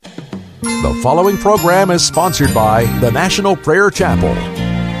The following program is sponsored by the National Prayer Chapel.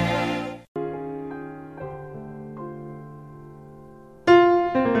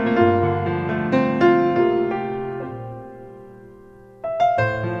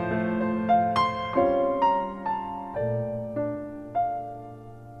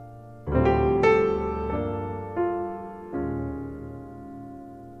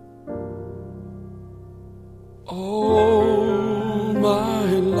 All my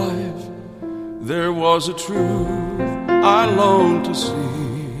life there was a truth I longed to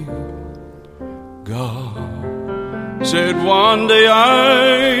see. God said one day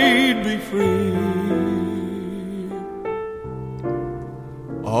I'd be free.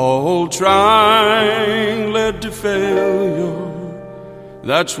 All trying led to failure.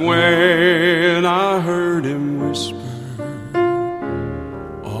 That's when I heard him whisper,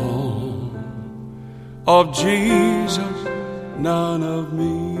 of Jesus, none of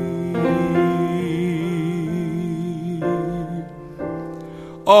me.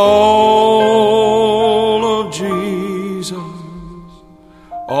 All of Jesus,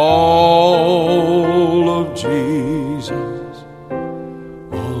 all of Jesus,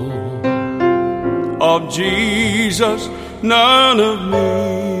 all of Jesus, none of me.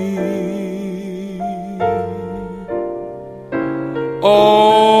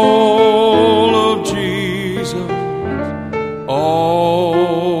 All of Jesus,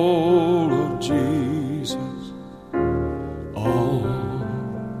 all of Jesus, all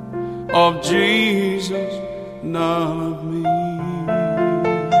of Jesus, none of me.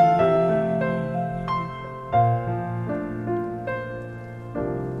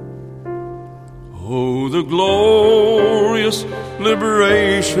 Oh, the glorious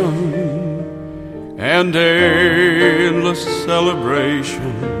liberation and endless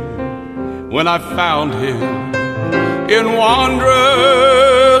celebration when I found him in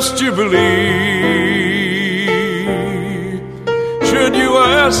wondrous jubilee. Should you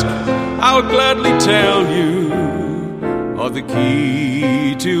ask, I'll gladly tell you of the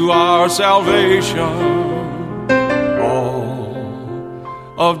key to our salvation. All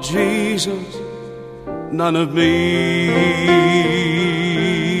of Jesus, none of me.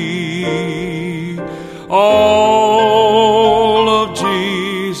 All of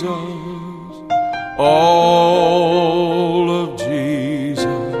Jesus, all of Jesus,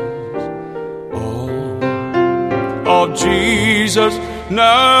 all of Jesus,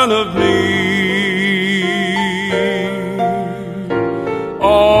 none of me.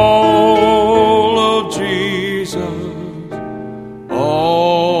 All of Jesus,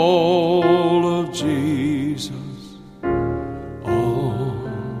 all of Jesus, all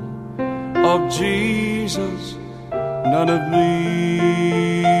of Jesus, none of me.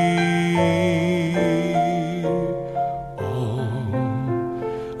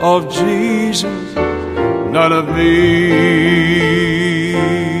 Of Jesus, none of me.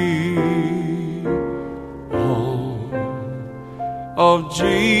 All of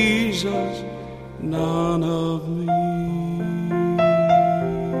Jesus, none of me.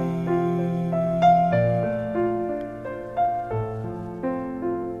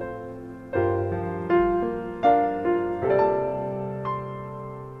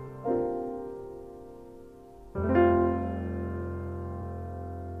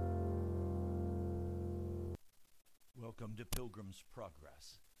 Welcome to Pilgrim's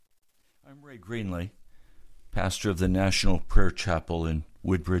Progress. I'm Ray Greenley, pastor of the National Prayer Chapel in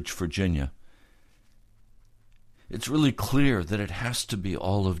Woodbridge, Virginia. It's really clear that it has to be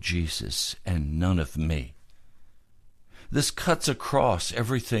all of Jesus and none of me. This cuts across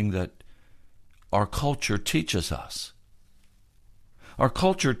everything that our culture teaches us. Our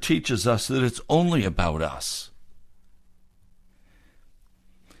culture teaches us that it's only about us.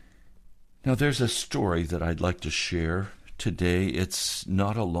 Now, there's a story that I'd like to share today. It's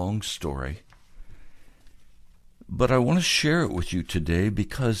not a long story, but I want to share it with you today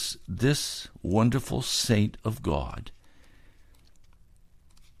because this wonderful saint of God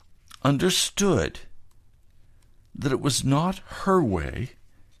understood that it was not her way,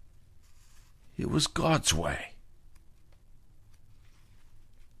 it was God's way.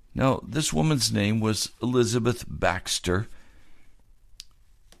 Now, this woman's name was Elizabeth Baxter.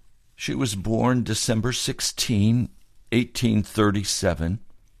 She was born December 16, 1837.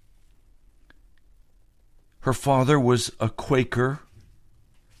 Her father was a Quaker.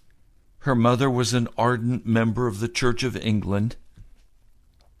 Her mother was an ardent member of the Church of England.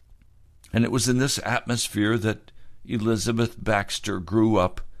 And it was in this atmosphere that Elizabeth Baxter grew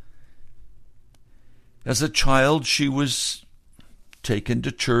up. As a child, she was taken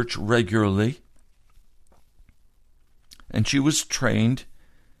to church regularly, and she was trained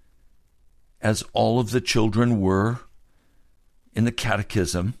as all of the children were in the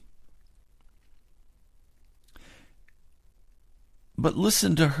catechism. But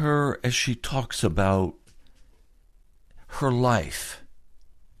listen to her as she talks about her life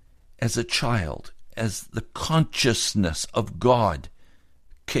as a child, as the consciousness of God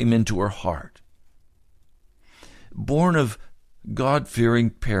came into her heart. Born of God-fearing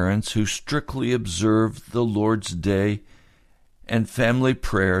parents who strictly observed the Lord's Day and family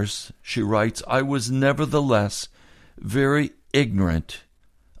prayers, she writes, I was nevertheless very ignorant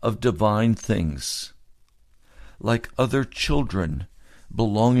of divine things. Like other children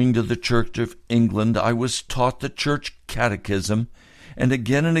belonging to the Church of England, I was taught the church catechism, and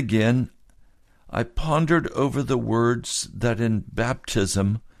again I pondered over the words that in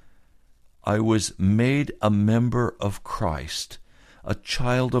baptism I was made a member of Christ, a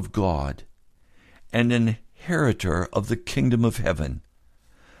child of God, an inheritor of the kingdom of heaven.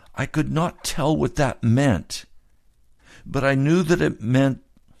 I could not tell what that meant, but I knew that it meant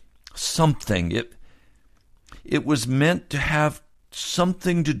something. It was meant to have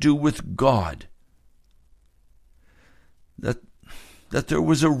something to do with God. That there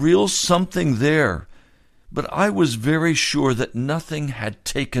was a real something there, but I was very sure that nothing had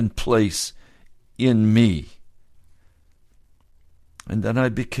taken place in me. And then I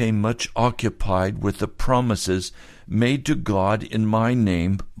became much occupied with the promises made to God in my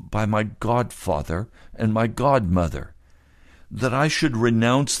name by my godfather and my godmother, that I should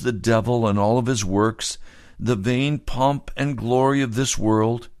renounce the devil and all of his works, the vain pomp and glory of this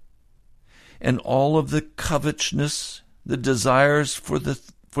world, and all of the covetousness, the desires for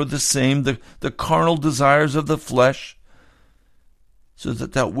the same, the carnal desires of the flesh, so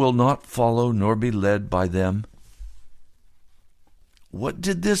that thou wilt not follow nor be led by them. What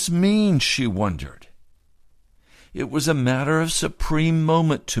did this mean, she wondered. It was a matter of supreme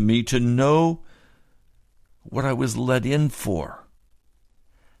moment to me to know what I was let in for,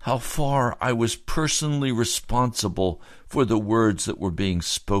 how far I was personally responsible for the words that were being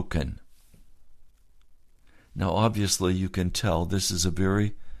spoken. Now, obviously, you can tell this is a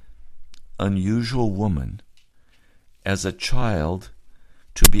very unusual woman as a child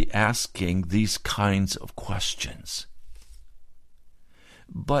to be asking these kinds of questions.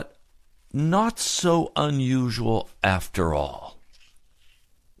 But not so unusual after all.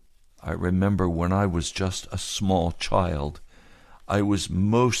 I remember when I was just a small child, I was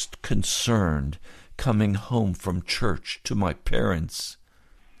most concerned coming home from church to my parents,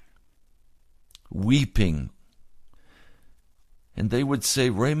 weeping. And they would say,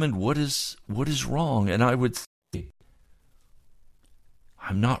 Raymond, what is wrong? And I would say,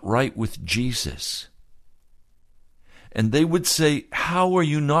 I'm not right with Jesus. And they would say, how are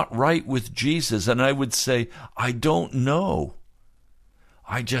you not right with Jesus? And I would say, I don't know.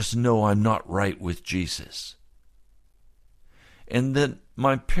 I just know I'm not right with Jesus. And then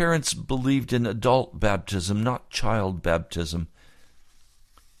my parents believed in adult baptism, not child baptism.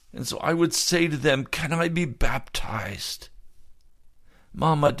 And so I would say to them, can I be baptized?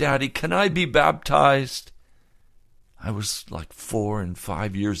 Mama, Daddy, can I be baptized? I was like 4 and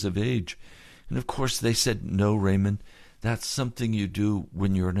 5 years of age. And of course they said, no, Raymond, that's something you do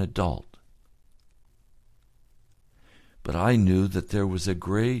when you're an adult. But I knew that there was a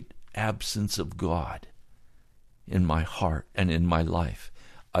great absence of God in my heart and in my life.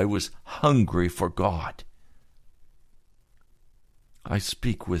 I was hungry for God. I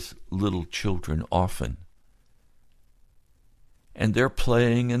speak with little children often, and they're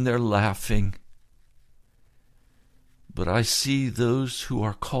playing and they're laughing. But I see those who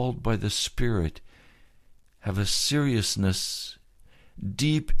are called by the Spirit have a seriousness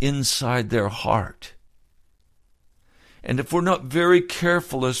deep inside their heart. And if we're not very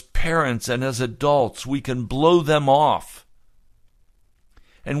careful as parents and as adults, we can blow them off.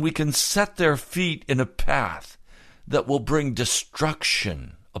 And we can set their feet in a path that will bring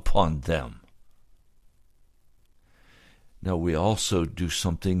destruction upon them. Now, we also do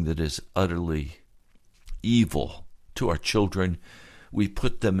something that is utterly evil to our children. We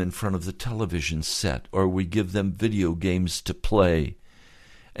put them in front of the television set, or we give them video games to play.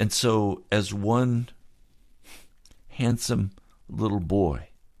 And so, as one handsome little boy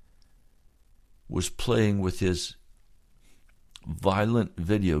was playing with his violent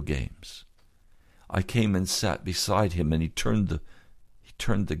video games, I came and sat beside him, and he turned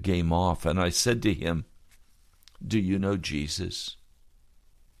the game off, and I said to him, do you know Jesus?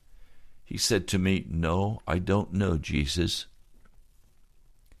 He said to me, no, I don't know Jesus.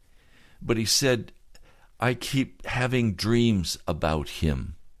 But he said, I keep having dreams about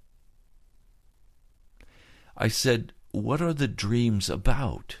him. I said, what are the dreams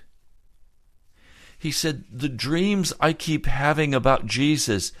about? He said, the dreams I keep having about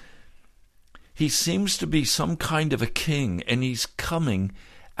Jesus, he seems to be some kind of a king, and he's coming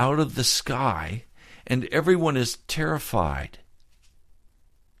out of the sky, and everyone is terrified.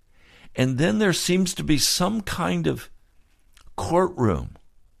 And then there seems to be some kind of courtroom,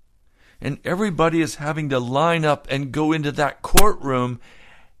 and everybody is having to line up and go into that courtroom,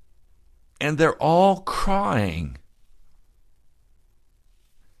 and they're all crying.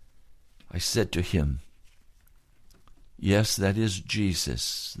 I said to him, yes, that is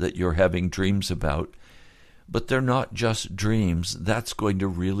Jesus that you're having dreams about, but they're not just dreams. That's going to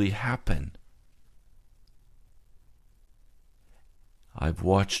really happen. I've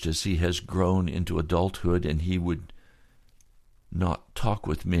watched as he has grown into adulthood, and he would not talk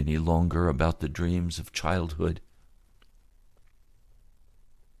with me any longer about the dreams of childhood.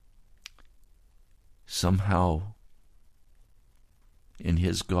 Somehow, in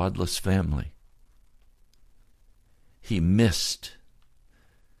his godless family, he missed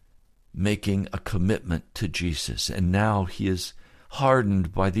making a commitment to Jesus, and now he is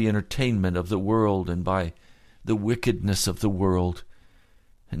hardened by the entertainment of the world and by the wickedness of the world.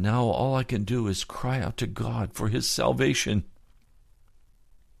 And now all I can do is cry out to God for his salvation.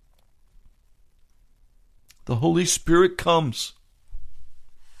 The Holy Spirit comes,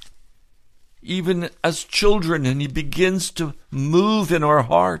 even as children, and he begins to move in our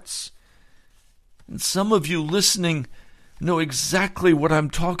hearts. And some of you listening know exactly what I'm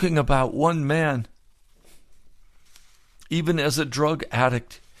talking about. One man, even as a drug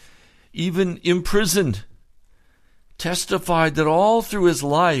addict, even imprisoned, testified that all through his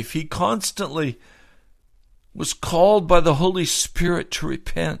life he constantly was called by the Holy Spirit to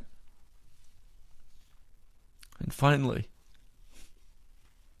repent. And finally,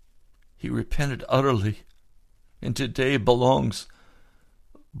 he repented utterly, and today belongs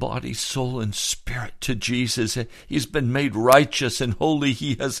body, soul, and spirit to Jesus. He's been made righteous and holy.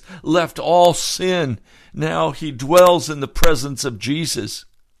 He has left all sin. Now he dwells in the presence of Jesus.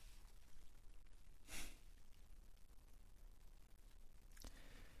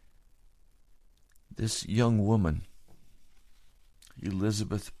 This young woman,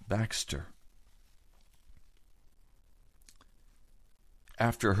 Elizabeth Baxter,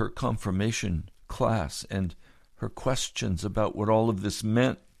 after her confirmation class and her questions about what all of this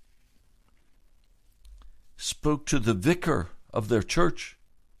meant, spoke to the vicar of their church.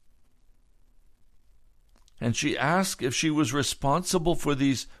 And she asked if she was responsible for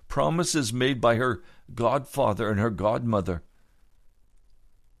these promises made by her godfather and her godmother.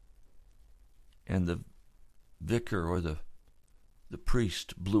 And the vicar or the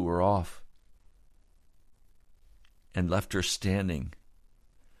priest blew her off and left her standing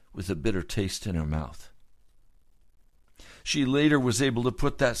with a bitter taste in her mouth. She later was able to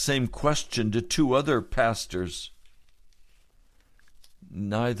put that same question to 2 other pastors.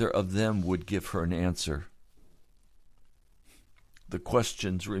 Neither of them would give her an answer. The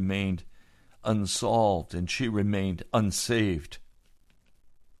questions remained unsolved, and she remained unsaved.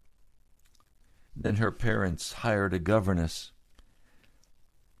 Then her parents hired a governess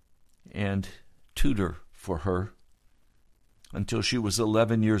and tutor for her until she was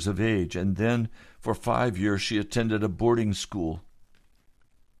 11 years of age, and then for 5 years she attended a boarding school.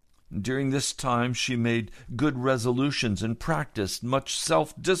 During this time she made good resolutions and practiced much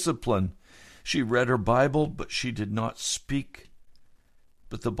self-discipline. She read her Bible, but she did not speak.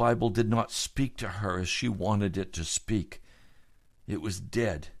 But the Bible did not speak to her as she wanted it to speak. It was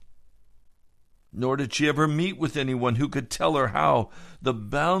dead. Nor did she ever meet with anyone who could tell her how the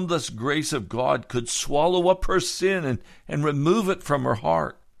boundless grace of God could swallow up her sin and remove it from her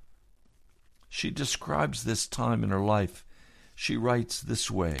heart. She describes this time in her life. She writes this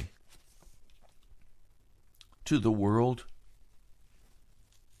way: to the world,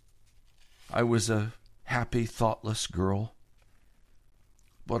 I was a happy, thoughtless girl,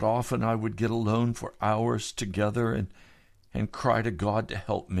 but often I would get alone for hours together and cry to God to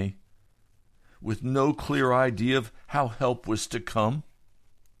help me, with no clear idea of how help was to come.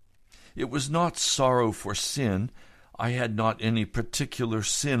 It was not sorrow for sin. I had not any particular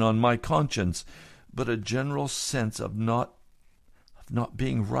sin on my conscience, but a general sense of not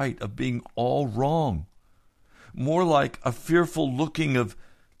being right, of being all wrong. More like a fearful looking of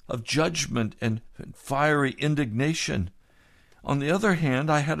judgment and fiery indignation. On the other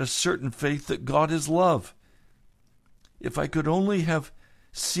hand, I had a certain faith that God is love. If I could only have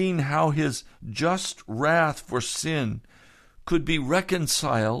seen how his just wrath for sin could be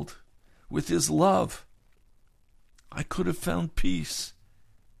reconciled with his love, I could have found peace.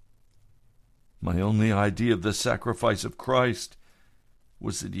 My only idea of the sacrifice of Christ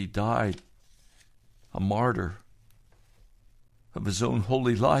was that he died a martyr of his own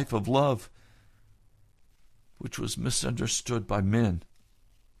holy life of love, which was misunderstood by men.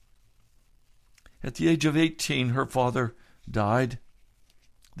 At the age of 18, her father died.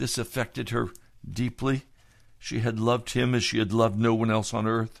 This affected her deeply. She had loved him as she had loved no one else on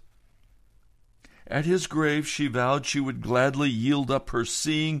earth. At his grave, she vowed she would gladly yield up her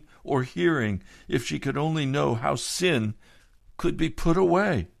seeing or hearing if she could only know how sin could be put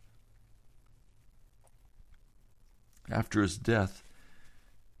away. After his death,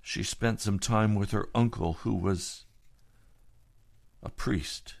 she spent some time with her uncle, who was a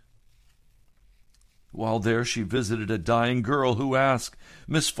priest. While there, she visited a dying girl who asked,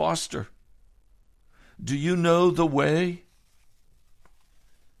 "Miss Foster, do you know the way?"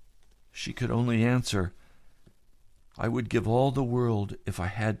 She could only answer, "I would give all the world, if I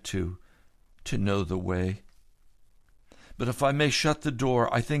had to know the way. But if I may shut the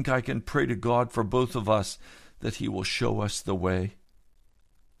door, I think I can pray to God for both of us that He will show us the way."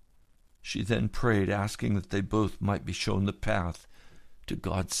 She then prayed, asking that they both might be shown the path to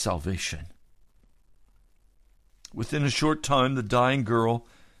God's salvation. Within a short time, the dying girl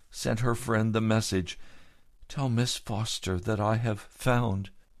sent her friend the message, "Tell Miss Foster that I have found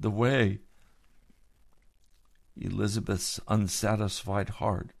the way." Elizabeth's unsatisfied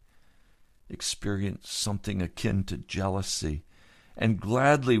heart experienced something akin to jealousy, and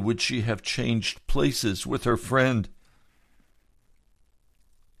gladly would she have changed places with her friend.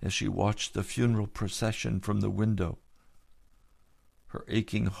 As she watched the funeral procession from the window, her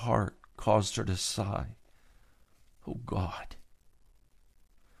aching heart caused her to sigh, "O God,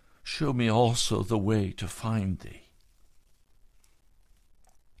 show me also the way to find Thee."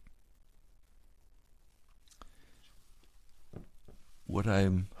 What I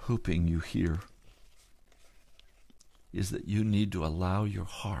am hoping you hear is that you need to allow your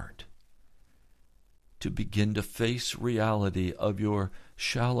heart to begin to face reality of your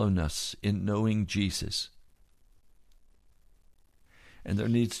shallowness in knowing Jesus. And there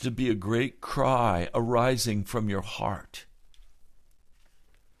needs to be a great cry arising from your heart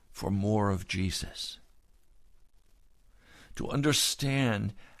for more of Jesus. To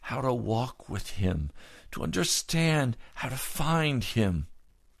understand how to walk with Him, to understand how to find Him,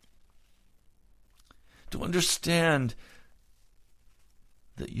 to understand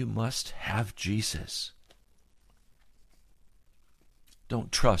that you must have Jesus.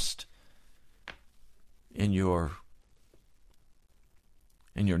 Don't trust in your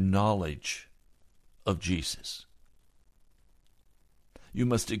knowledge of Jesus. You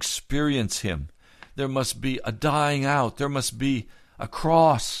must experience Him. There must be a dying out. There must be a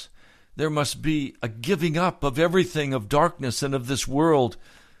cross. There must be a giving up of everything of darkness and of this world.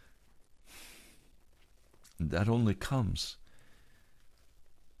 And that only comes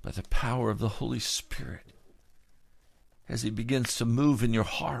by the power of the Holy Spirit as He begins to move in your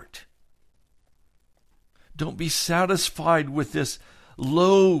heart. Don't be satisfied with this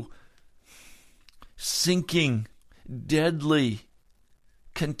low, sinking, deadly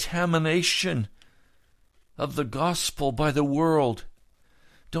contamination of the gospel by the world.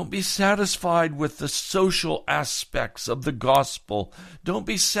 Don't be satisfied with the social aspects of the gospel. Don't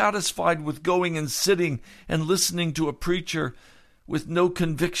be satisfied with going and sitting and listening to a preacher with no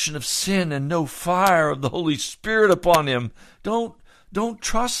conviction of sin and no fire of the Holy Spirit upon him. Don't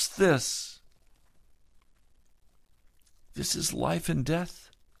trust this. This is life and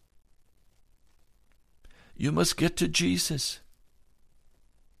death. You must get to Jesus.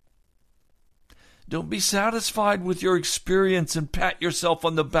 Don't be satisfied with your experience and pat yourself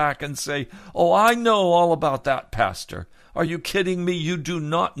on the back and say, "Oh, I know all about that, Pastor." Are you kidding me? You do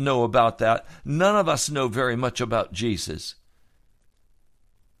not know about that. None of us know very much about Jesus.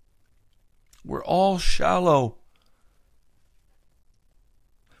 We're all shallow.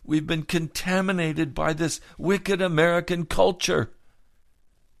 We've been contaminated by this wicked American culture.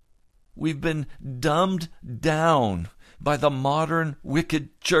 We've been dumbed down by the modern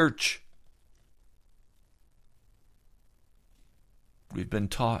wicked church. We've been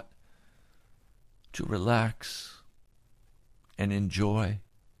taught to relax and enjoy.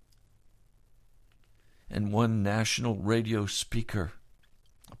 And one national radio speaker,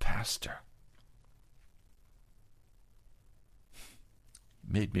 a pastor,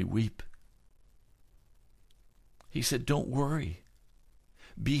 made me weep. He said, "Don't worry.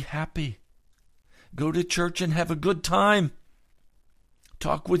 Be happy. Go to church and have a good time.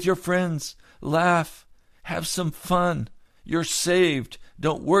 Talk with your friends. Laugh. Have some fun. You're saved.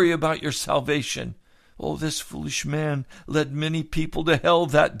 Don't worry about your salvation." Oh, this foolish man led many people to hell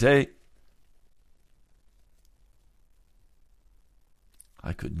that day.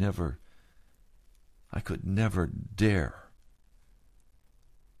 I could never I could never dare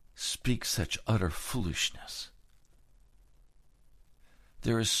speak such utter foolishness.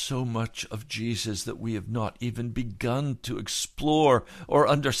 There is so much of Jesus that we have not even begun to explore or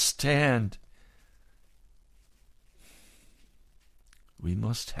understand. We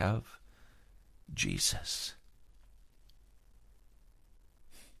must have Jesus.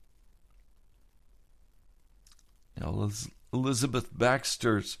 Now, Elizabeth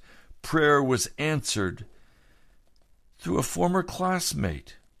Baxter's prayer was answered through a former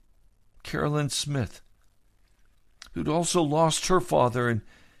classmate, Carolyn Smith, who'd also lost her father,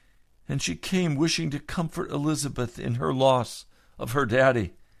 and she came wishing to comfort Elizabeth in her loss of her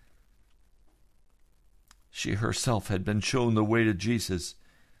daddy. She herself had been shown the way to Jesus.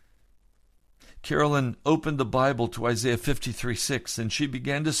 Carolyn opened the Bible to Isaiah 53:6, and she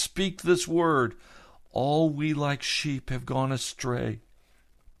began to speak this word, "All we like sheep have gone astray,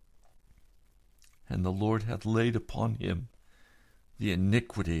 and the Lord hath laid upon him the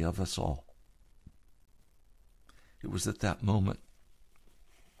iniquity of us all." It was at that moment.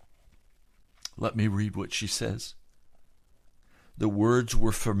 Let me read what she says. The words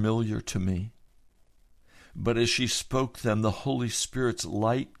were familiar to me, but as she spoke them, the Holy Spirit's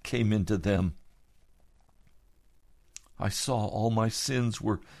light came into them. I saw all my sins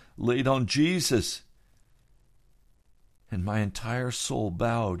were laid on Jesus, and my entire soul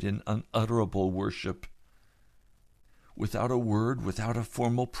bowed in unutterable worship. Without a word, without a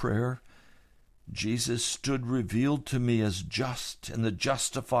formal prayer, Jesus stood revealed to me as just and the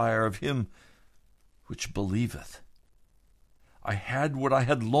justifier of him which believeth. I had what I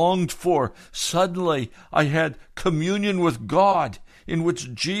had longed for. Suddenly I had communion with God, in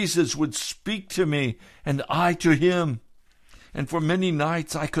which Jesus would speak to me and I to him. And for many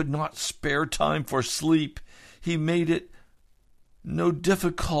nights I could not spare time for sleep. He made it no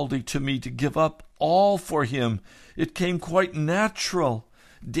difficulty to me to give up all for him. It came quite natural.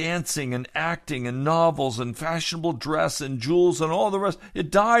 Dancing and acting and novels and fashionable dress and jewels and all the rest, it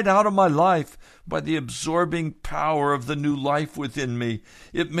died out of my life by the absorbing power of the new life within me.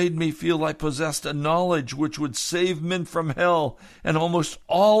 It made me feel I possessed a knowledge which would save men from hell, and almost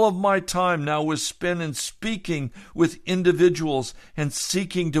all of my time now was spent in speaking with individuals and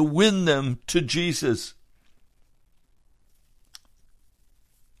seeking to win them to Jesus.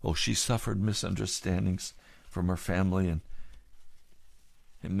 Oh, she suffered misunderstandings from her family, and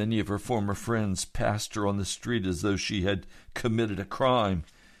many of her former friends passed her on the street as though she had committed a crime.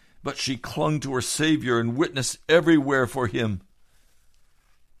 But she clung to her Savior and witnessed everywhere for him.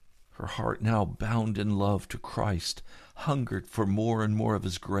 Her heart, now bound in love to Christ, hungered for more and more of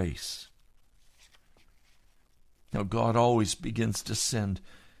his grace. Now, God always begins to send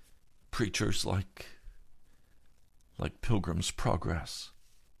preachers like Pilgrim's Progress.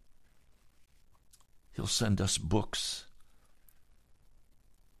 He'll send us books.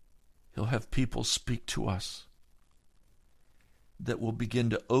 He'll have people speak to us that will begin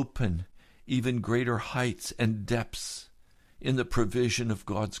to open even greater heights and depths in the provision of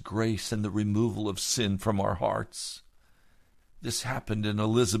God's grace and the removal of sin from our hearts. This happened in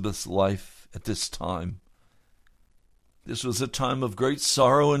Elizabeth's life at this time. This was a time of great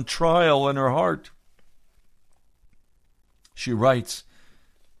sorrow and trial in her heart. She writes,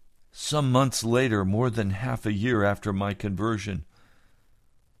 "Some months later, more than half a year after my conversion,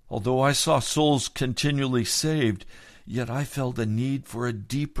 although I saw souls continually saved, yet I felt a need for a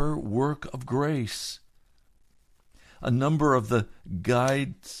deeper work of grace. A number of the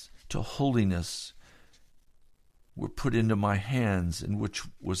guides to holiness were put into my hands, in which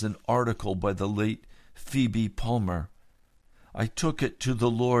was an article by the late Phoebe Palmer. I took it to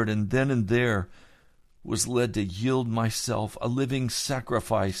the Lord, and then and there was led to yield myself a living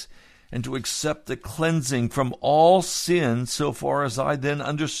sacrifice and to accept the cleansing from all sin so far as I then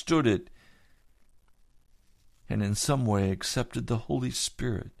understood it, and in some way accepted the Holy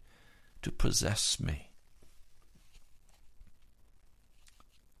Spirit to possess me."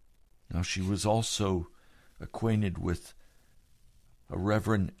 Now she was also acquainted with a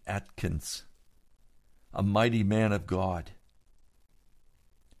Reverend Atkins, a mighty man of God.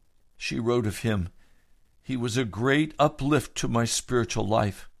 She wrote of him, "He was a great uplift to my spiritual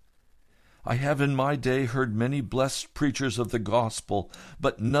life. I have in my day heard many blessed preachers of the gospel,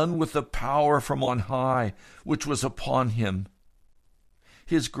 but none with the power from on high which was upon him.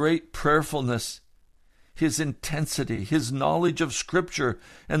 His great prayerfulness, his intensity, his knowledge of Scripture,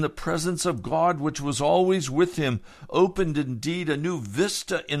 and the presence of God which was always with him opened indeed a new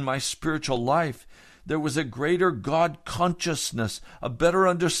vista in my spiritual life There was a greater God consciousness, a better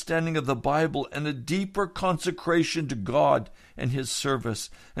understanding of the Bible, and a deeper consecration to God and His service.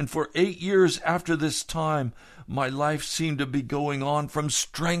 And for 8 years after this time, my life seemed to be going on from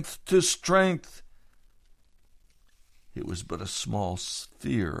strength to strength. It was but a small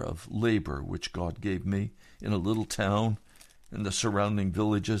sphere of labor which God gave me in a little town and the surrounding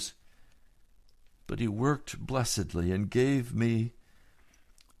villages. But He worked blessedly and gave me,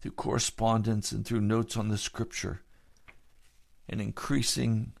 through correspondence and through notes on the Scripture, an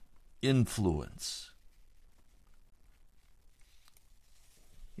increasing influence.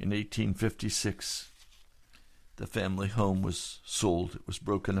 In 1856, the family home was sold. It was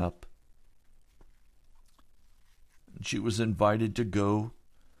broken up. And she was invited to go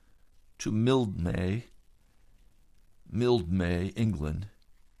to Mildmay, England,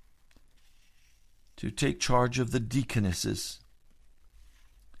 to take charge of the deaconesses.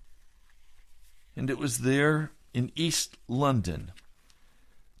 And it was there in East London,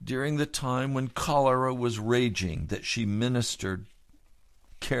 during the time when cholera was raging, that she ministered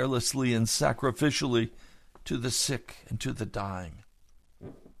carelessly and sacrificially to the sick and to the dying.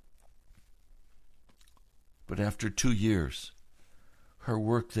 But after 2 years, her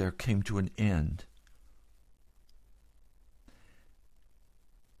work there came to an end.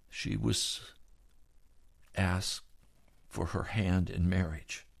 She was asked for her hand in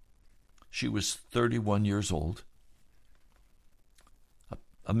marriage. She was 31 years old.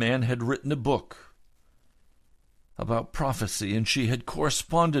 A man had written a book about prophecy, and she had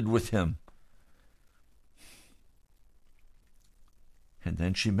corresponded with him. And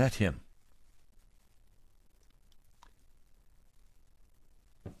then she met him.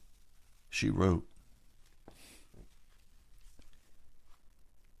 She wrote,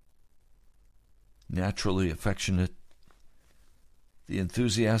 naturally affectionate, the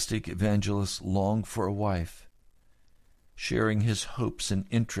enthusiastic evangelist longed for a wife, sharing his hopes and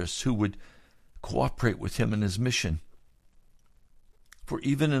interests, who would cooperate with him in his mission. For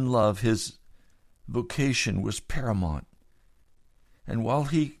even in love, his vocation was paramount, and while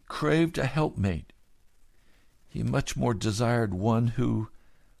he craved a helpmate, he much more desired one who,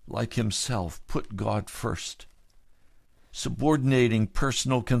 like himself, put God first, subordinating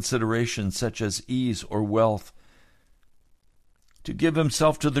personal considerations such as ease or wealth, to give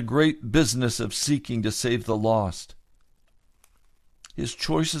himself to the great business of seeking to save the lost. His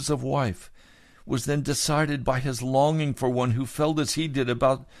choices of wife was then decided by his longing for one who felt as he did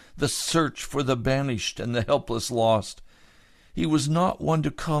about the search for the banished and the helpless lost. He was not one to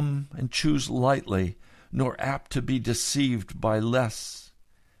come and choose lightly, nor apt to be deceived by less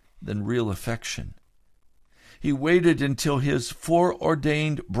than real affection. He waited until his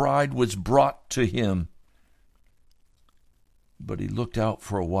foreordained bride was brought to him. But he looked out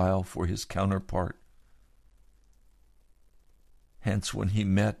for a while for his counterpart. Hence, when he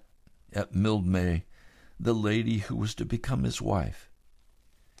met at Mildmay the lady who was to become his wife,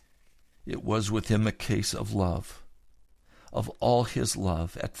 it was with him a case of love, of all his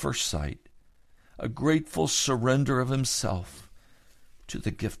love at first sight, a grateful surrender of himself to the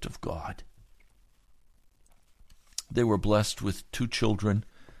gift of God. They were blessed with 2 children,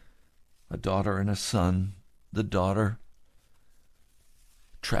 a daughter and a son. The daughter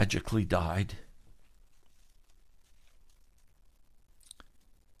tragically died.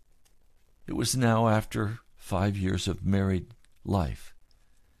 It was now after 5 years of married life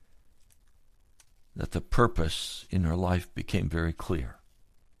that the purpose in her life became very clear.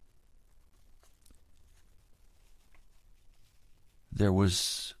 There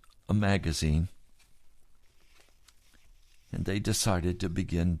was a magazine, and they decided to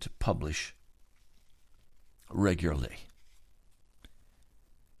begin to publish regularly.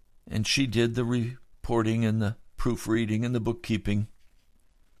 And she did the reporting and the proofreading and the bookkeeping.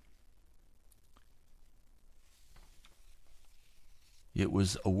 It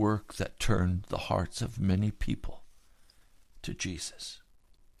was a work that turned the hearts of many people to Jesus.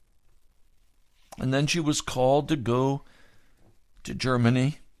 And then she was called to go to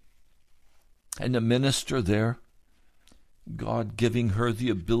Germany and to minister there, God giving her the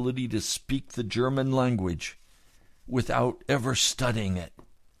ability to speak the German language without ever studying it.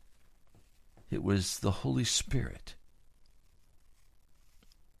 It was the Holy Spirit.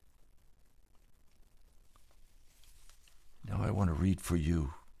 Now I want to read for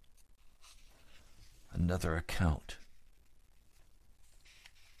you another account.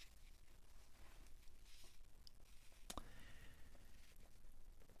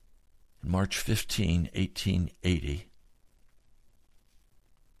 March 15, 1880,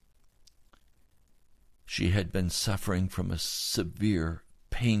 she had been suffering from a severe,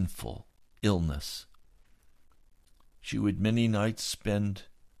 painful illness She would many nights spend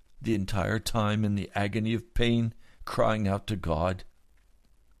the entire time in the agony of pain, crying out to God.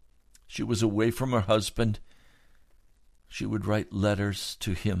 She was away from her husband. She would write letters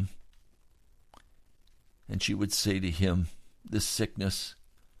to him, and she would say to him, this sickness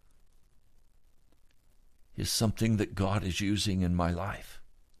is something that God is using in my life.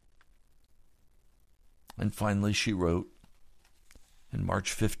 And finally she wrote, in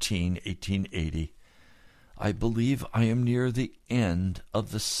March 15, 1880, I believe I am near the end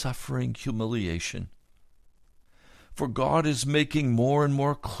of the suffering humiliation. For God is making more and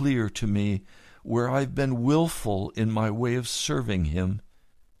more clear to me where I've been willful in my way of serving Him.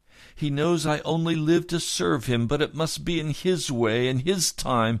 He knows I only live to serve Him, but it must be in His way and His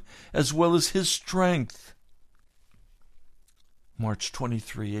time, as well as His strength. March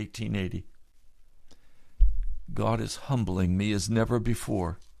 23, 1880. God is humbling me as never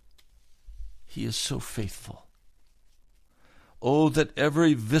before. He is so faithful. Oh, that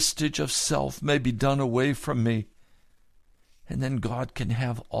every vestige of self may be done away from me, and then God can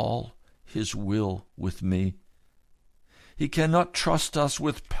have all His will with me. He cannot trust us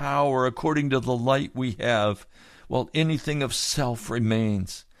with power according to the light we have, while anything of self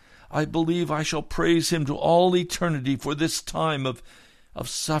remains. I believe I shall praise Him to all eternity for this time of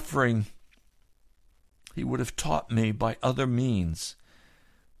suffering. He would have taught me by other means,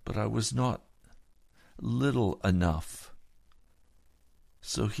 but I was not little enough.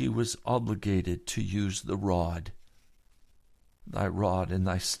 So He was obligated to use the rod. Thy rod and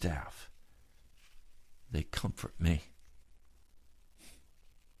thy staff, they comfort me.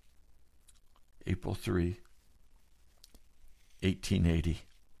 April 3, 1880.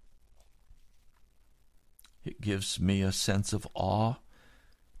 It gives me a sense of awe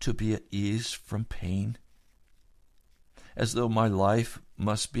to be at ease from pain, as though my life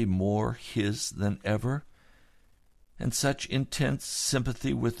must be more His than ever, and such intense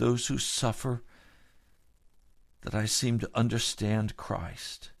sympathy with those who suffer that I seem to understand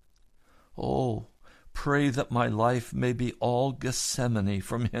Christ. Oh, pray that my life may be all Gethsemane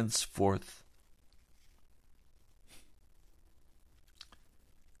from henceforth.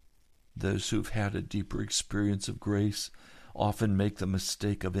 Those who've had a deeper experience of grace often make the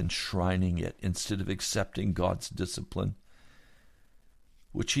mistake of enshrining it instead of accepting God's discipline,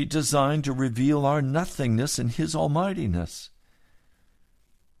 which He designed to reveal our nothingness and His almightiness.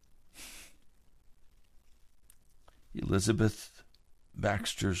 Elizabeth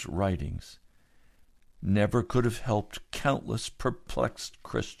Baxter's writings never could have helped countless perplexed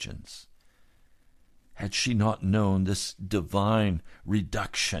Christians had she not known this divine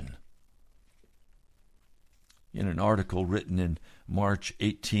reduction. In an article written in March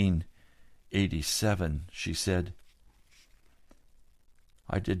 1887, she said,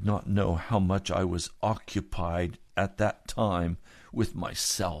 I did not know how much I was occupied at that time with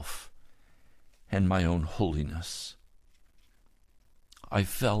myself and my own holiness. I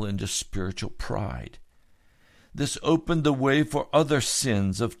fell into spiritual pride. This opened the way for other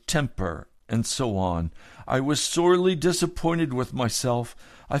sins of temper and so on. I was sorely disappointed with myself.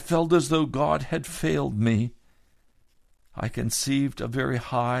 I felt as though God had failed me. I conceived a very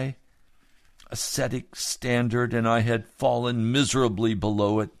high ascetic standard, and I had fallen miserably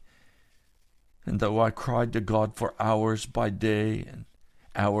below it. And though I cried to God for hours by day and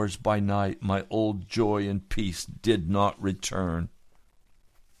hours by night, my old joy and peace did not return.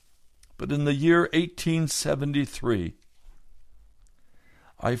 But in the year 1873,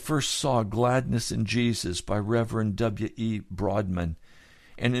 I first saw Gladness in Jesus by Reverend W.E. Broadman,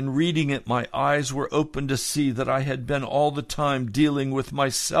 and in reading it my eyes were opened to see that I had been all the time dealing with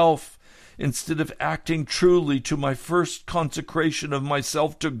myself instead of acting truly to my first consecration of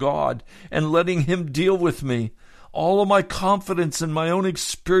myself to God and letting Him deal with me. All of my confidence in my own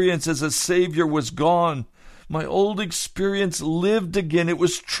experience as a Savior was gone. My old experience lived again. It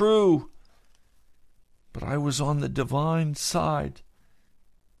was true. But I was on the divine side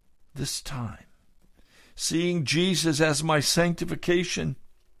this time, seeing Jesus as my sanctification,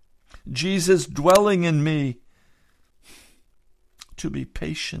 Jesus dwelling in me, to be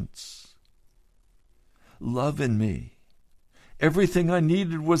patience, love in me. Everything I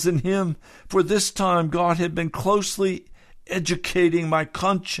needed was in Him. For this time God had been closely educating my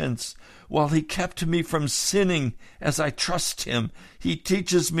conscience while He kept me from sinning as I trust Him. He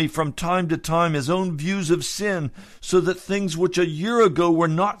teaches me from time to time His own views of sin, so that things which a year ago were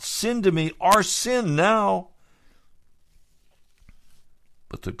not sin to me are sin now.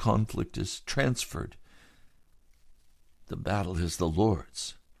 But the conflict is transferred. The battle is the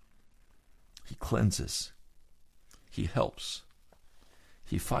Lord's. He cleanses. He helps.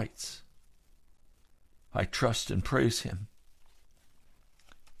 He fights. I trust and praise him.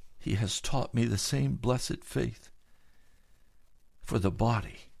 He has taught me the same blessed faith for the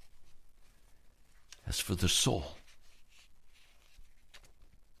body as for the soul.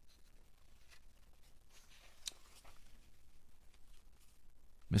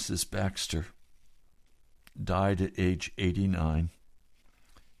 Mrs. Baxter died at age 89.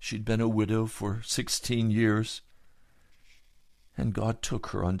 She'd been a widow for 16 years, and God took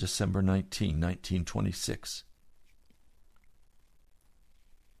her on December 19, 1926.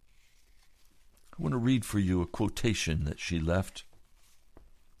 I want to read for you a quotation that she left.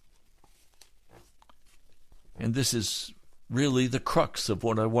 And this is really the crux of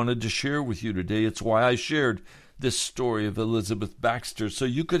what I wanted to share with you today. It's why I shared this story of Elizabeth Baxter, so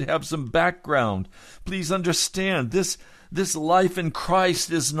you could have some background. Please understand, this life in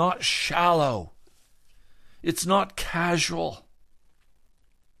Christ is not shallow. It's not casual.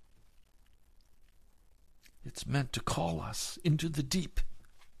 It's meant to call us into the deep.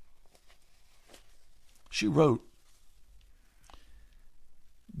 She wrote,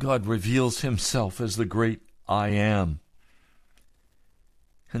 God reveals himself as the great I am.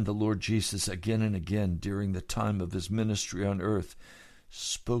 And the Lord Jesus, again and again during the time of his ministry on earth,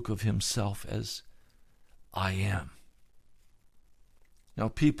 spoke of himself as I am. Now,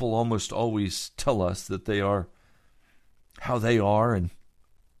 people almost always tell us that they are how they are and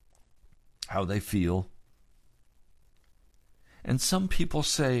how they feel. And some people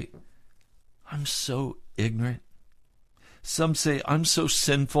say, I'm so ignorant. Some say, I'm so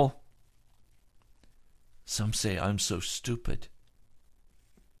sinful. Some say, I'm so stupid.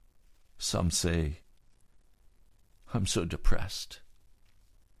 Some say, I'm so depressed.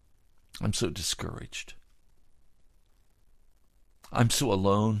 I'm so discouraged. I'm so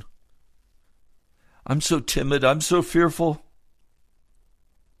alone. I'm so timid. I'm so fearful.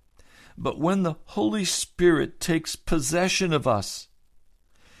 But when the Holy Spirit takes possession of us,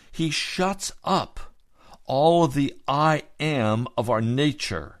 he shuts up all of the I am of our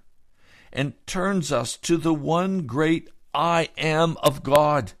nature and turns us to the one great I am of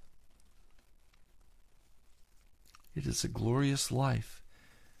God. It is a glorious life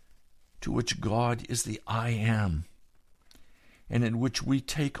to which God is the I am, and in which we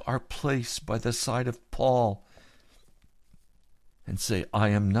take our place by the side of Paul and say, I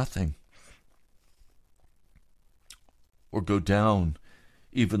am nothing. Or go down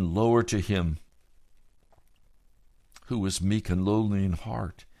even lower to him who is meek and lowly in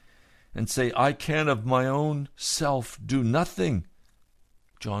heart and say, I can of my own self do nothing.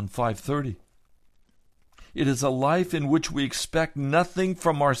 John 5:30. It is a life in which we expect nothing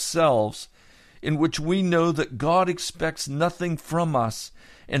from ourselves, in which we know that God expects nothing from us,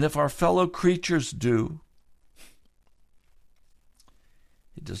 and if our fellow creatures do,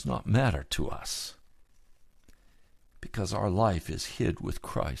 it does not matter to us, because our life is hid with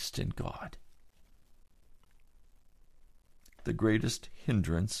Christ in God. The greatest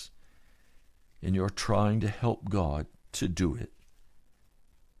hindrance in your trying to help God to do it.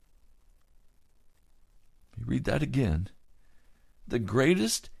 Read that again. The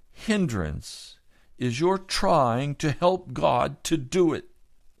greatest hindrance is your trying to help God to do it.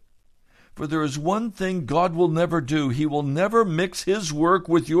 For there is one thing God will never do. He will never mix his work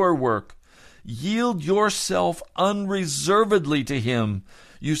with your work. Yield yourself unreservedly to him.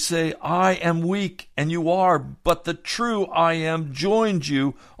 You say, I am weak, and you are, but the true I am joins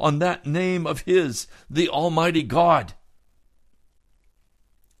you on that name of his, the Almighty God.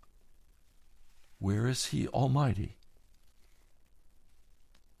 Where is he almighty?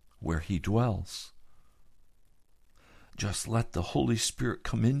 Where he dwells. Just let the Holy Spirit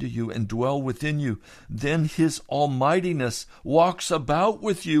come into you and dwell within you. Then his almightiness walks about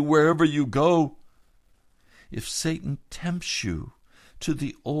with you wherever you go. If Satan tempts you to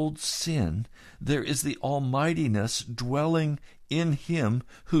the old sin, there is the almightiness dwelling in him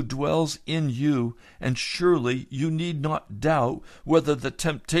who dwells in you, and surely you need not doubt whether the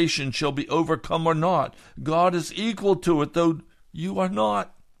temptation shall be overcome or not. God is equal to it, though you are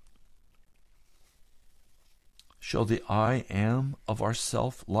not. Shall the I am of our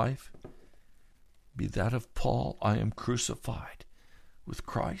self-life be that of Paul? I am crucified with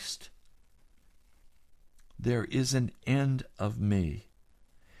Christ. There is an end of me,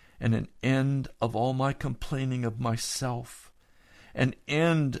 and an end of all my complaining of myself, an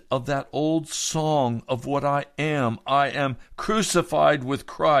end of that old song of what I am crucified with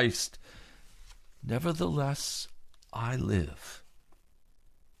Christ. Nevertheless, I live.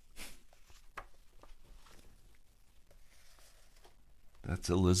 That's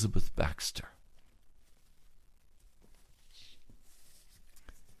Elizabeth Baxter.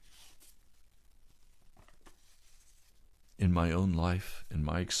 in my own life, in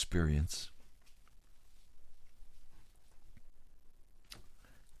my experience.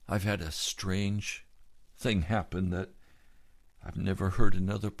 I've had a strange thing happen that I've never heard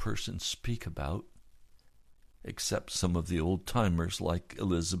another person speak about, except some of the old timers like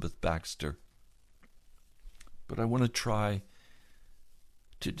Elizabeth Baxter. But I want to try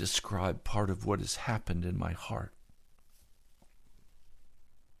to describe part of what has happened in my heart.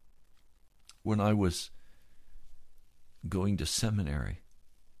 When I was going to seminary,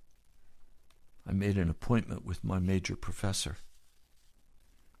 I made an appointment with my major professor.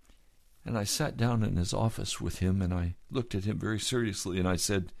 And I sat down in his office with him, and I looked at him very seriously, and I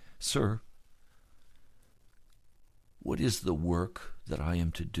said, "Sir, what is the work that I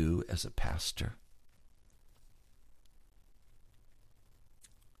am to do as a pastor?"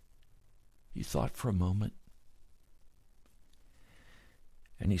 He thought for a moment,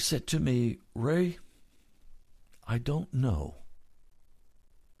 and he said to me, "Ray, I don't know.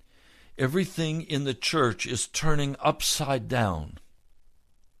 Everything in the church is turning upside down.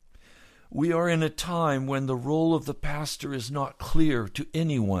 We are in a time when the role of the pastor is not clear to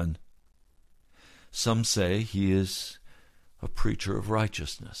anyone. Some say he is a preacher of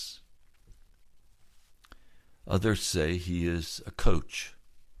righteousness. Others say he is a coach.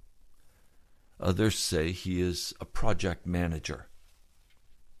 Others say he is a project manager.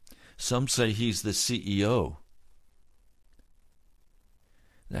 Some say he's the CEO.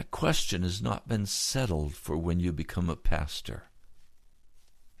 That question has not been settled for when you become a pastor."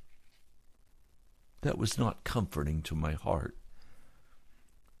 That was not comforting to my heart.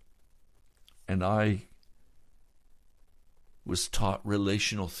 And I was taught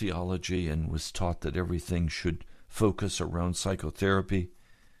relational theology and was taught that everything should focus around psychotherapy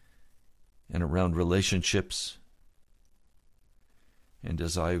and around relationships. And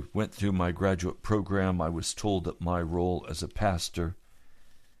as I went through my graduate program, I was told that my role as a pastor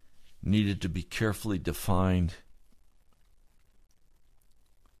needed to be carefully defined.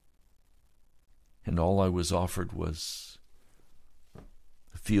 And all I was offered was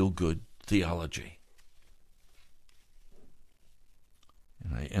feel-good theology.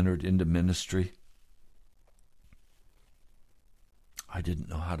 And I entered into ministry. I didn't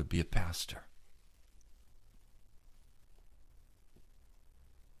know how to be a pastor.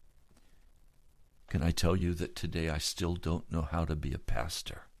 Can I tell you that today I still don't know how to be a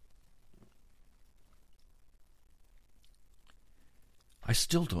pastor? I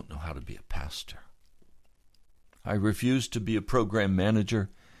still don't know how to be a pastor. I refuse to be a program manager.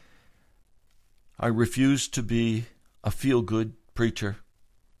 I refuse to be a feel-good preacher.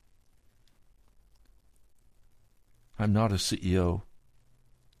 I'm not a CEO.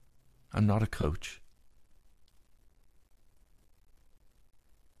 I'm not a coach.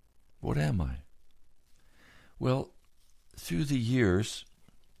 What am I? Well, through the years,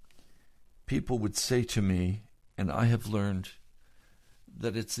 people would say to me, and I have learned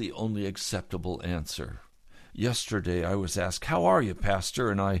that it's the only acceptable answer. Yesterday I was asked, "How are you,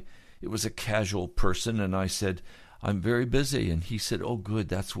 Pastor?" And it was a casual person, and I said, "I'm very busy." And he said, "Oh, good,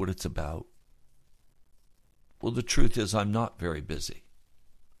 that's what it's about." Well, the truth is I'm not very busy.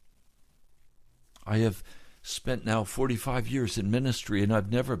 I have spent now 45 years in ministry, and I've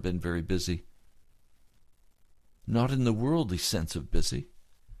never been very busy. Not in the worldly sense of busy.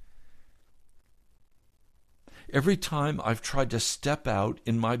 Every time I've tried to step out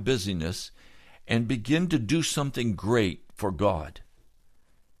in my busyness and begin to do something great for God,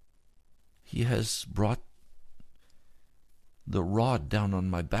 He has brought the rod down on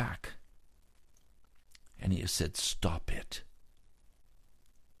my back, and He has said, "Stop it."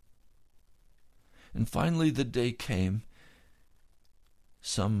 And finally the day came,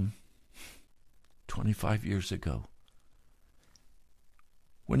 some 25 years ago,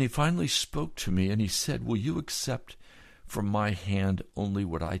 when He finally spoke to me and He said, "Will you accept from my hand only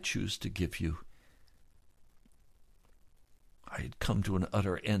what I choose to give you?" I had come to an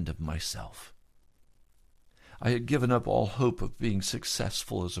utter end of myself. I had given up all hope of being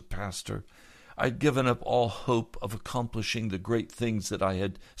successful as a pastor. I had given up all hope of accomplishing the great things that I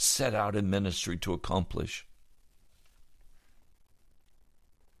had set out in ministry to accomplish.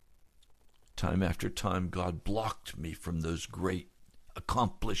 Time after time, God blocked me from those great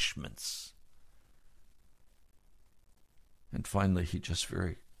accomplishments. And finally, He just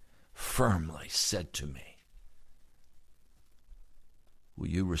very firmly said to me, "Will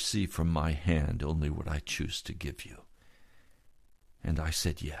you receive from my hand only what I choose to give you?" And I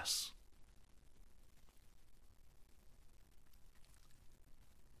said yes.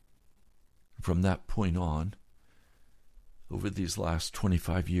 From that point on, Over these last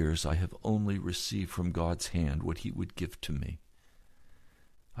 25 years, I have only received from God's hand what he would give to me.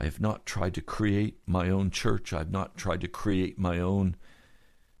 I have not tried to create my own church. I have not tried to create my own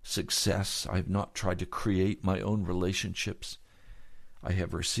success. I have not tried to create my own relationships. I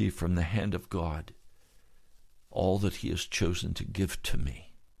have received from the hand of God all that he has chosen to give to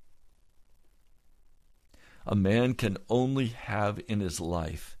me. A man can only have in his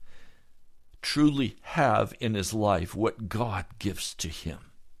life, truly have in his life, what God gives to him.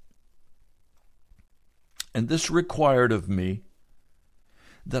 And this required of me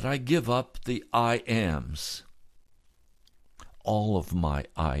that I give up the I ams, all of my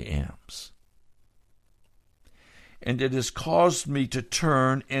I ams. And it has caused me to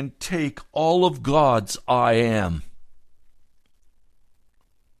turn and take all of God's I am,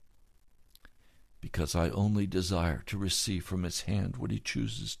 because I only desire to receive from his hand what he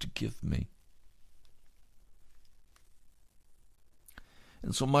chooses to give me.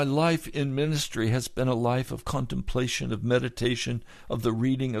 And so my life in ministry has been a life of contemplation, of meditation, of the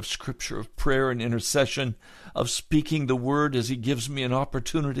reading of Scripture, of prayer and intercession, of speaking the word as he gives me an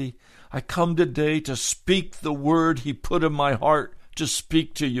opportunity. I come today to speak the word he put in my heart to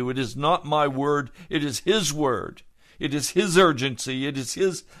speak to you. It is not my word, it is his word. It is his urgency, it is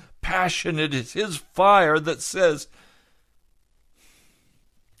his passion, it is his fire that says,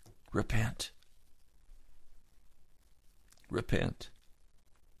 repent. Repent.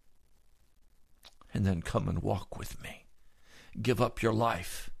 And then come and walk with me. Give up your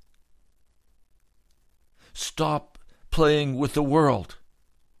life. Stop playing with the world.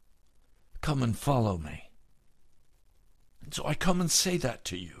 Come and follow me. And so I come and say that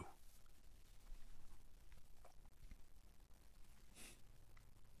to you.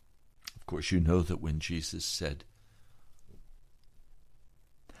 Of course, you know that when Jesus said,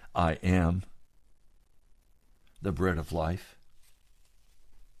 I am the bread of life,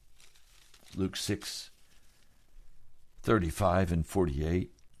 Luke 6:35 and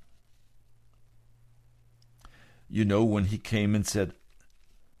 48. You know when he came and said,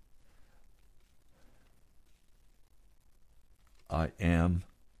 I am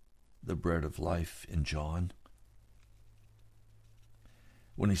the bread of life in John.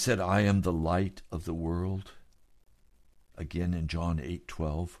 When he said, I am the light of the world, again in John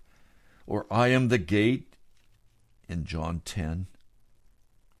 8:12. Or I am the gate in John 10.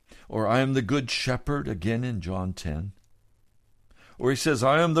 Or I am the good shepherd, again in John 10. Or he says,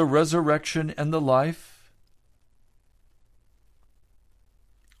 I am the resurrection and the life.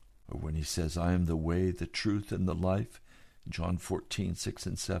 Or when he says, I am the way, the truth, and the life, John 14:6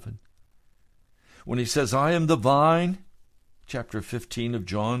 and 7. When he says, I am the vine, chapter 15 of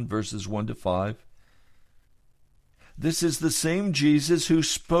John, verses 1 to 5. This is the same Jesus who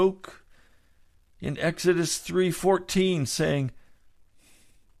spoke in Exodus 3:14, saying,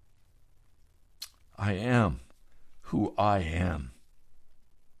 I am who I am.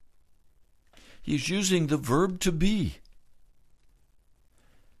 He's using the verb to be.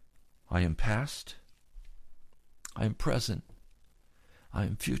 I am past. I am present. I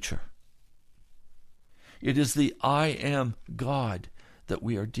am future. It is the I am God that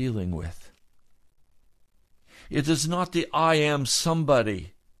we are dealing with. It is not the I am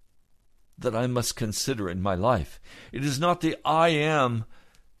somebody that I must consider in my life. It is not the I am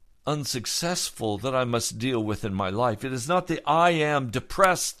unsuccessful that I must deal with in my life. It is not the I am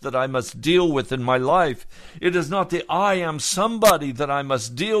depressed that I must deal with in my life. It is not the I am somebody that I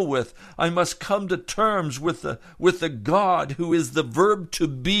must deal with. I must come to terms with the God who is the verb to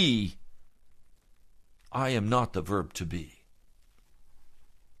be. I am not the verb to be.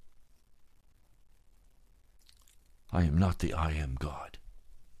 I am not the I am God.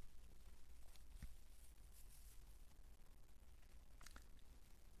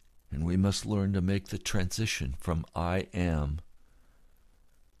 And we must learn to make the transition from I am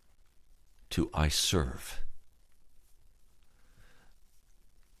to I serve.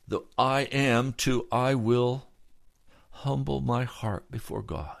 The I am to I will humble my heart before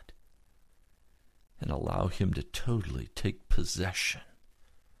God and allow him to totally take possession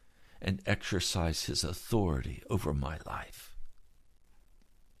and exercise his authority over my life.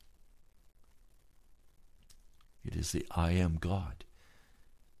 It is the I am God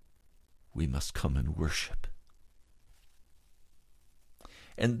we must come and worship.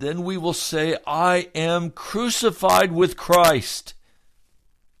 And then we will say, I am crucified with Christ.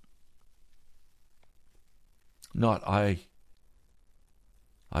 Not I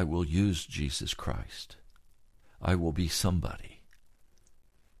will use Jesus Christ. I will be somebody.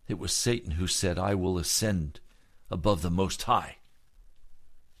 It was Satan who said, I will ascend above the Most High.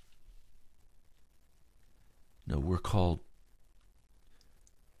 No, we're called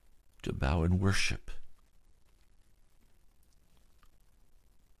to bow in worship,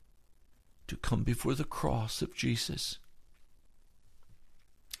 to come before the cross of Jesus,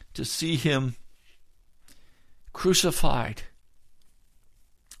 to see him crucified,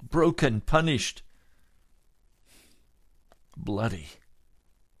 broken, punished, bloody,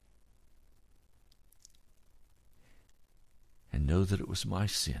 and know that it was my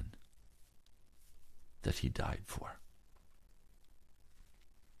sin that he died for.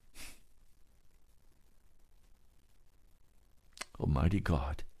 Almighty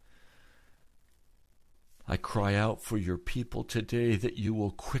God, I cry out for your people today that you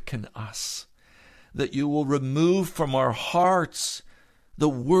will quicken us, that you will remove from our hearts the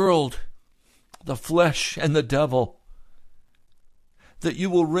world, the flesh, and the devil, that you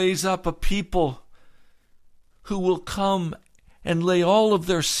will raise up a people who will come and lay all of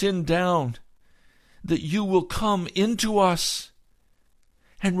their sin down, that you will come into us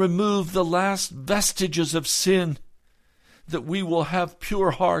and remove the last vestiges of sin, that we will have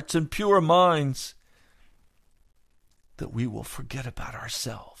pure hearts and pure minds, that we will forget about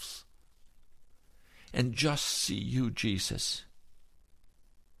ourselves and just see you, Jesus.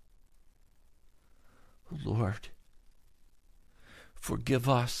 Lord, forgive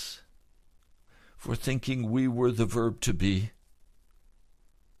us for thinking we were the verb to be.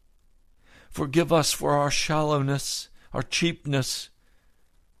 Forgive us for our shallowness, our cheapness,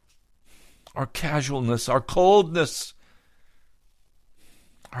 our casualness, our coldness,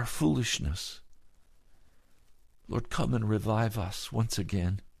 our foolishness. Lord, come and revive us once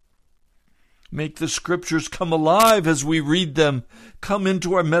again. Make the scriptures come alive as we read them. Come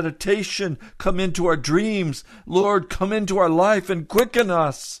into our meditation. Come into our dreams. Lord, come into our life and quicken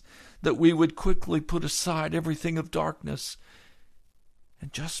us, that we would quickly put aside everything of darkness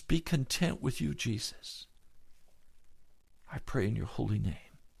and just be content with you, Jesus. I pray in your holy name.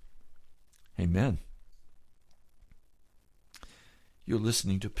 Amen. You're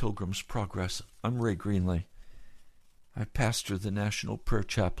listening to Pilgrim's Progress. I'm Ray Greenley. I pastor the National Prayer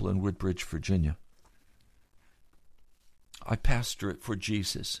Chapel in Woodbridge, Virginia. I pastor it for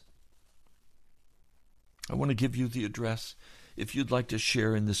Jesus. I want to give you the address if you'd like to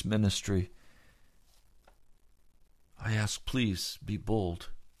share in this ministry. I ask, please be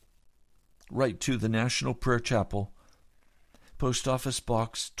bold. Write to the National Prayer Chapel, Post Office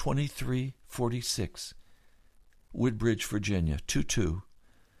Box 2346, Woodbridge, Virginia,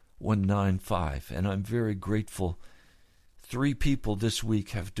 22195. And I'm very grateful. 3 people this week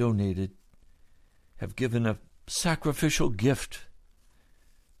have donated, have given a sacrificial gift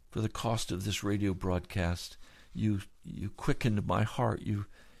for the cost of this radio broadcast. You quickened my heart. You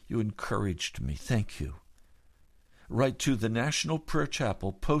encouraged me. Thank you. Write to the National Prayer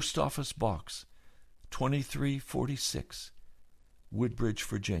Chapel, Post Office Box 2346, Woodbridge,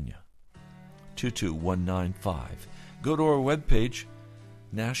 Virginia, 22195. Go to our webpage,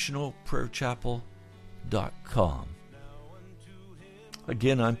 nationalprayerchapel.com.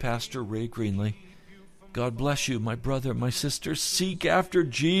 Again, I'm Pastor Ray Greenley. God bless you, my brother, my sister. Seek after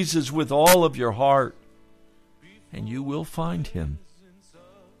Jesus with all of your heart, and you will find him.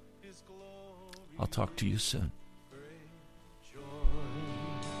 I'll talk to you soon.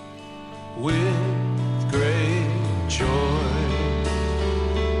 With great joy,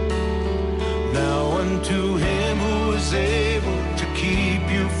 now unto him who is able to keep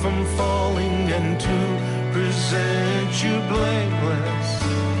you from falling and to present you blameless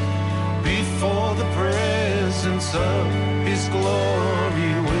before the presence of his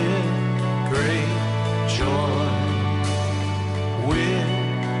glory, with great joy, with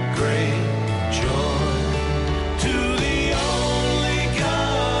great joy, to the only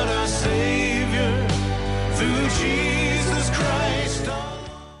God our Savior, through Jesus Christ.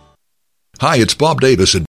 Hi, it's Bob Davis.